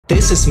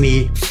this is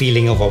me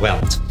feeling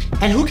overwhelmed.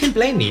 And who can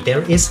blame me?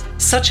 There is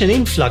such an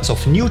influx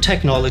of new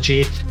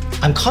technology.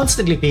 I'm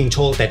constantly being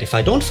told that if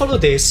I don't follow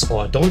this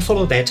or don't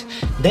follow that,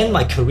 then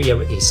my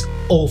career is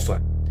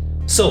over.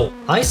 So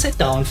I sat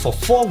down for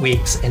 4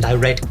 weeks and I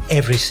read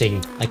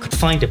everything I could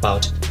find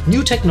about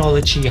new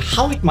technology,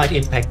 how it might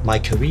impact my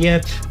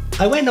career.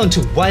 I went on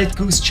to wild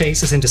goose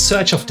chases in the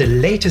search of the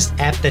latest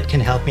app that can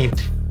help me.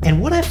 And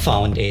what I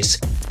found is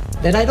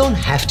that I don't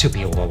have to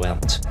be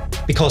overwhelmed.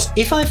 Because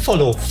if I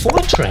follow 4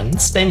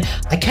 trends, then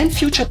I can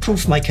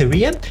future-proof my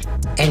career,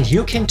 and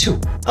you can too.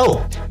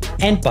 Oh,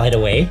 and by the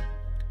way,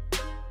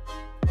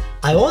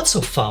 I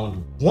also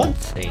found one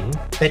thing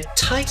that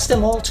ties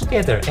them all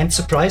together. And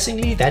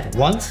surprisingly, that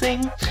one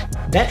thing,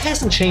 that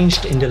hasn't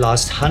changed in the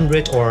last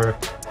 100 or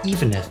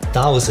even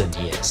 1,000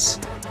 years.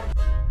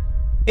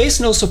 It's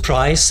no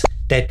surprise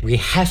that we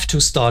have to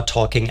start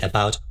talking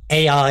about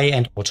AI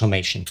and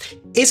automation.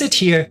 Is it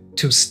here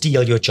to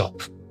steal your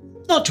job?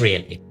 Not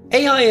really.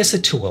 AI is a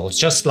tool,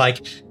 just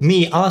like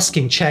me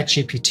asking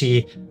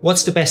ChatGPT,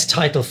 what's the best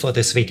title for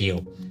this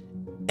video?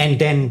 And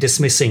then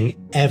dismissing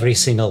every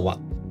single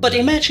one. But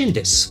imagine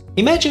this.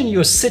 Imagine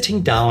you're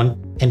sitting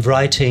down and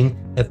writing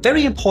a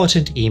very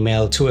important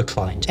email to a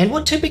client. And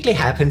what typically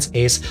happens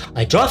is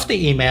I draft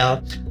the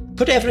email,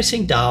 put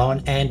everything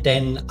down, and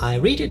then I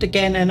read it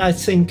again and I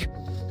think,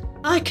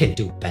 I can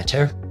do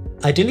better.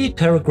 I delete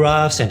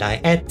paragraphs and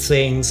I add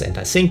things and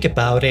I think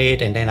about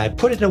it and then I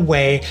put it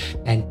away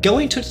and go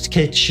into the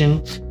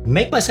kitchen,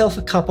 make myself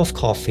a cup of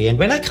coffee, and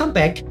when I come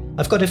back,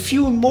 I've got a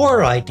few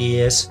more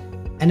ideas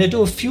and I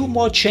do a few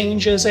more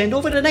changes, and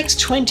over the next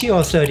 20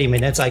 or 30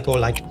 minutes I go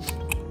like,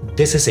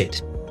 this is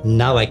it.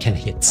 Now I can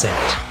hit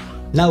send.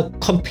 Now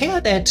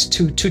compare that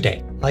to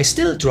today. I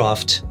still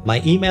draft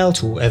my email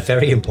to a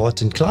very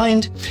important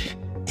client.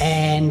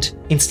 And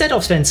instead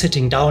of then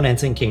sitting down and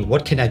thinking,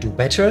 what can I do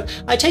better?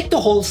 I take the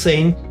whole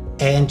thing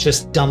and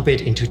just dump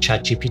it into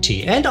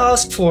ChatGPT and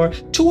ask for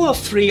 2 or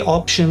 3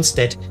 options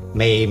that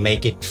may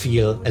make it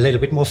feel a little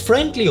bit more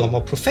friendly or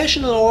more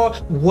professional or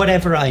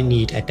whatever I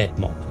need at that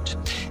moment.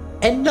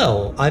 And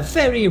no, I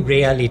very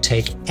rarely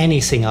take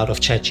anything out of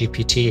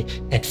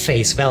ChatGPT at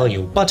face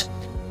value, but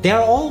there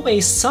are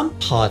always some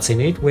parts in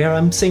it where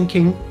I'm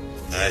thinking,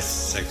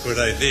 that's a good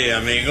idea,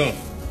 amigo.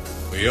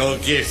 We all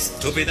give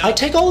stupid. I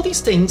take all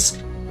these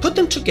things, put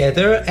them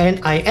together,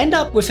 and I end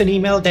up with an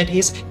email that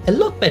is a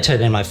lot better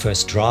than my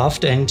first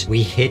draft, and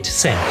we hit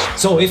send.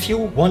 So if you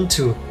want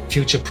to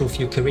future-proof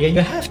your career,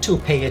 you have to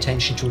pay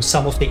attention to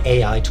some of the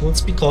AI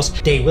tools because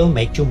they will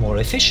make you more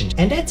efficient.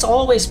 And that's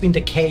always been the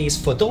case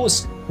for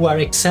those who are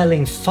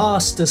excelling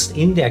fastest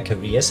in their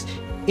careers.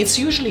 It's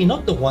usually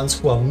not the ones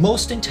who are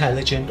most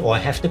intelligent or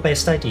have the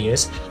best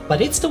ideas,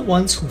 but it's the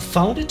ones who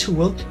found a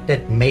tool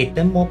that made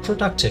them more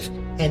productive.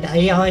 And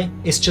AI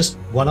is just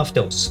one of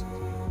those.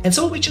 And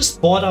so we just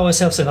bought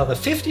ourselves another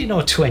 15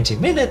 or 20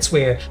 minutes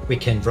where we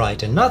can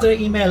write another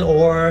email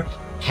or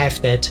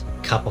have that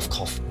cup of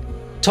coffee.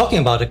 Talking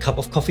about a cup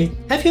of coffee,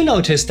 have you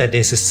noticed that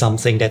this is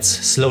something that's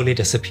slowly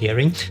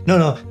disappearing?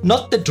 No,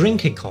 not the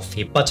drinking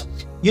coffee, but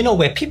you know,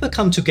 where people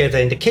come together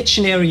in the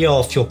kitchen area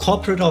of your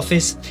corporate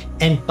office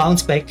and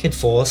bounce back and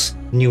forth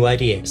new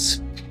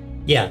ideas.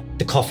 Yeah,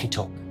 the coffee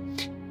talk.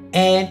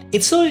 And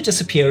it's slowly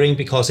disappearing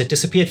because it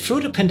disappeared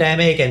through the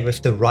pandemic and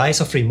with the rise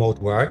of remote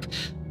work.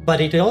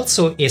 But it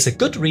also is a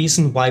good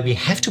reason why we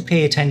have to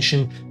pay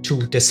attention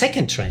to the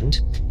second trend,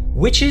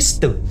 which is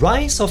the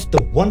rise of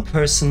the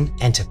one-person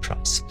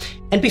enterprise.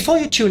 And before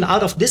you tune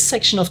out of this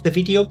section of the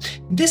video,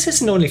 this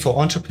isn't only for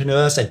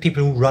entrepreneurs and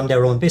people who run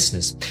their own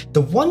business.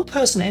 The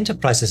one-person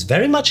enterprise is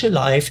very much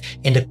alive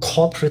in the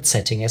corporate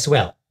setting as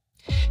well.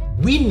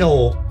 We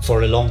know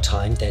for a long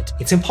time that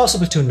it's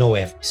impossible to know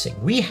everything.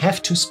 We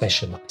have to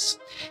specialize.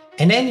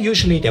 And then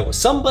usually there was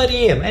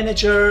somebody, a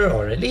manager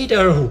or a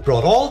leader, who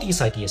brought all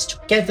these ideas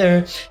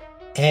together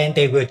and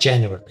they were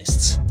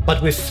generalists.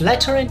 But with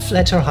flatter and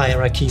flatter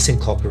hierarchies in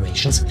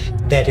corporations,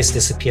 that is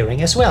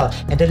disappearing as well.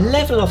 And the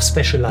level of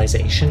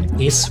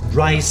specialization is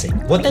rising.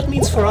 What that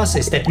means for us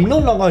is that we no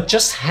longer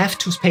just have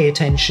to pay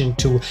attention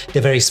to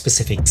the very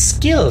specific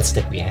skills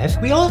that we have.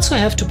 We also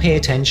have to pay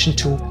attention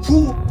to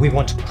who we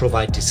want to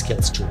provide these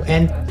skills to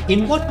and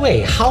in what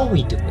way, how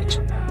we do it.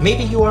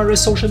 Maybe you are a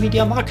social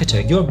media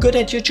marketer, you're good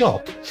at your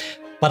job.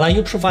 But are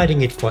you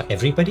providing it for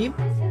everybody?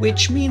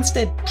 Which means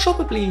that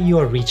probably you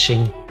are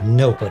reaching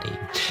nobody.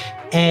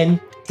 And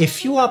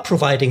if you are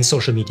providing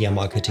social media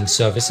marketing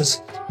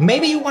services,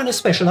 maybe you want to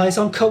specialize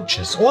on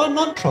coaches or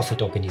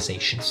non-profit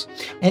organizations.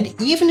 And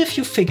even if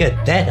you figured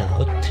that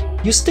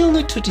out, you still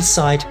need to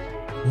decide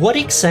what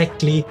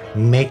exactly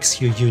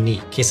makes you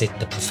unique. Is it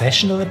the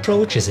professional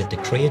approach? Is it the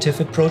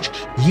creative approach?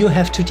 You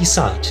have to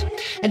decide.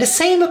 And the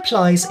same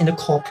applies in a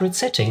corporate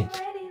setting.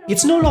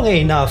 It's no longer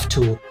enough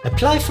to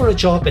apply for a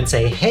job and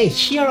say, hey,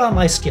 here are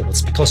my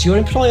skills, because your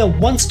employer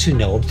wants to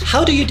know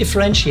how do you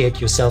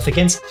differentiate yourself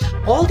against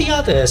all the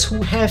others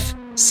who have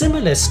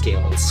similar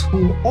skills,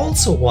 who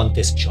also want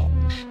this job.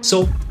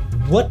 So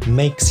what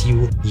makes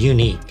you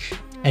unique?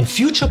 And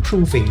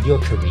future-proofing your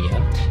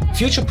career,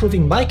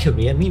 future-proofing my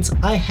career means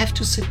I have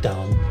to sit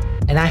down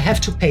And I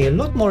have to pay a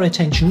lot more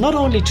attention, not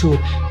only to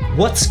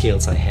what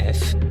skills I have,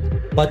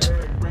 but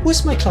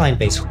who's my client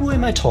base, who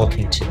am I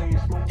talking to?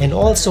 And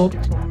also,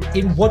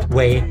 in what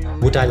way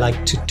would I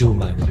like to do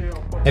my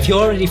work? Have you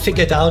already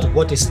figured out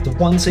what is the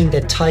one thing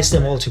that ties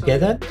them all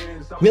together?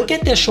 We'll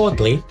get there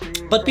shortly,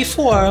 but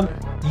before,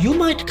 you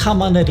might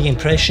come under the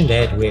impression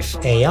that with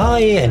AI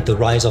and the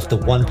rise of the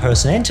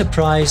one-person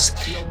enterprise,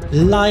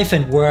 life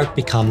and work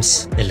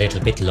becomes a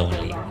little bit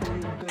lonely.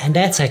 And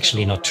that's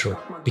actually not true,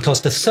 because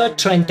the third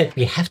trend that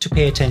we have to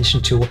pay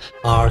attention to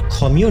are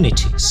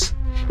communities.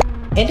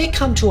 And they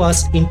come to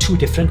us in two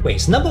different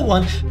ways. Number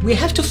one, we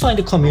have to find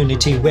a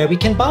community where we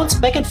can bounce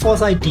back and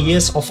forth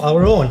ideas of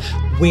our own,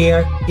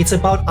 where it's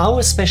about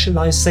our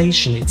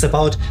specialization, it's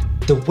about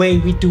the way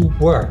we do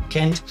work.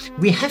 And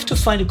we have to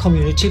find a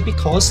community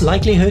because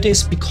likelihood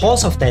is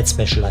because of that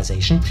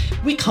specialization,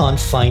 we can't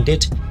find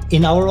it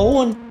in our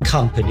own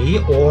company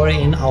or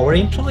in our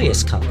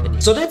employer's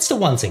company. So that's the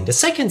one thing. The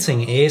second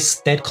thing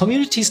is that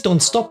communities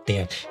don't stop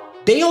there.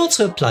 They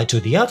also apply to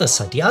the other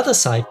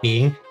side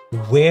being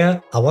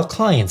where our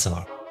clients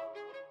are.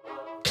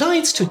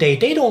 Clients today,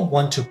 they don't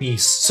want to be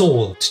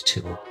sold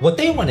to. What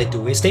they want to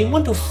do is they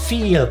want to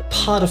feel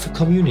part of a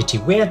community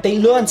where they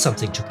learn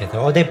something together,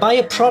 or they buy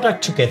a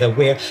product together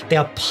where they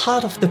are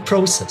part of the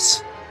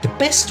process. The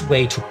best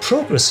way to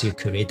progress your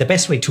career, the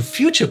best way to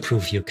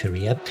future-proof your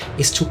career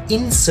is to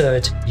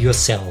insert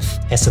yourself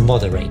as a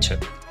moderator.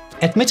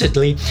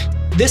 Admittedly,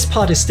 this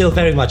part is still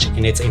very much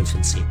in its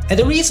infancy. And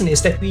the reason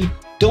is that we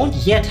don't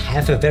yet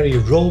have a very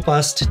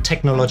robust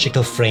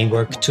technological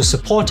framework to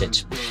support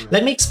it.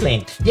 Let me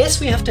explain. Yes,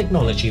 we have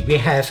technology, we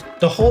have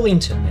the whole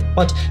internet,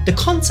 but the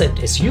concept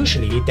is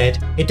usually that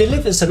it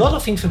delivers a lot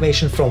of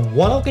information from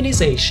one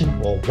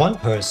organization or one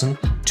person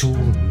to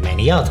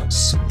many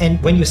others.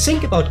 And when you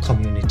think about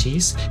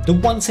communities, the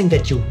one thing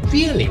that you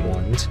really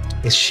want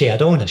is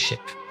shared ownership.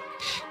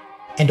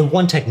 And the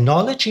one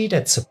technology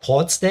that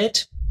supports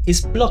that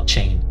is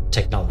blockchain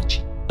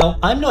technology. Now,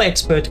 I'm no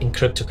expert in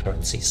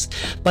cryptocurrencies,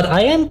 but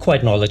I am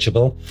quite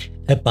knowledgeable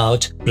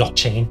about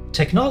blockchain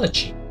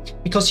technology,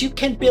 because you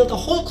can build a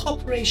whole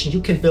corporation,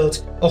 you can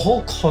build a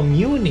whole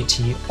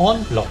community on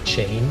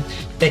blockchain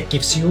that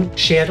gives you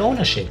shared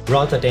ownership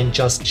rather than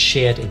just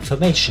shared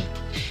information.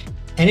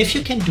 And if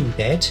you can do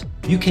that,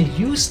 you can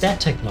use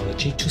that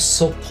technology to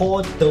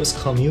support those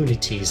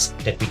communities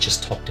that we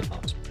just talked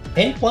about.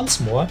 And once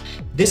more,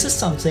 this is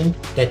something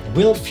that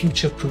will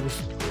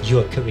future-proof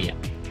your career.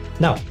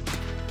 Now,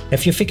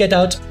 have you figured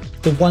out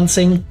the one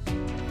thing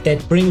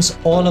that brings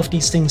all of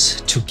these things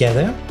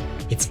together?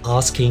 It's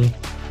asking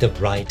the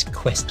right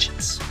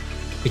questions.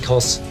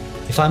 Because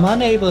if I'm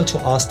unable to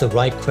ask the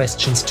right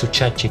questions to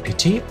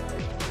ChatGPT,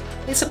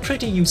 it's a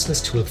pretty useless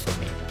tool for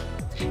me.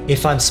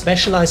 If I'm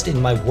specialized in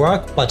my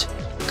work but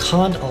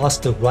can't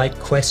ask the right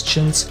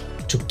questions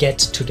to get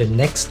to the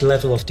next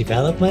level of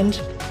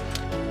development,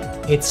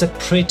 it's a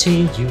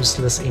pretty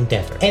useless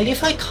endeavor. And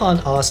if I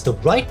can't ask the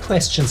right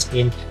questions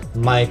in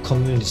my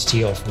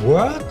community of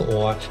work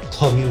or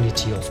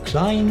community of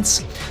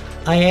clients,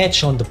 I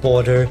edge on the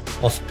border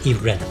of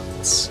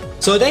irrelevance.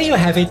 So there you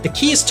have it. The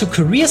key is to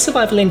career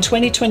survival in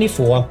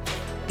 2024.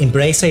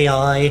 Embrace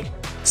AI,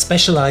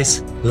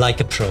 specialize like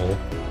a pro,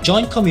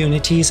 join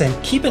communities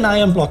and keep an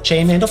eye on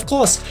blockchain. And of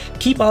course,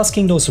 keep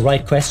asking those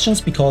right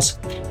questions, because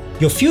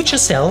your future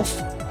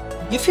self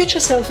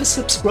is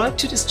subscribed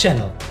to this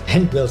channel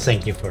and will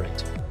thank you for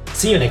it.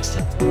 See you next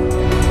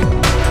time.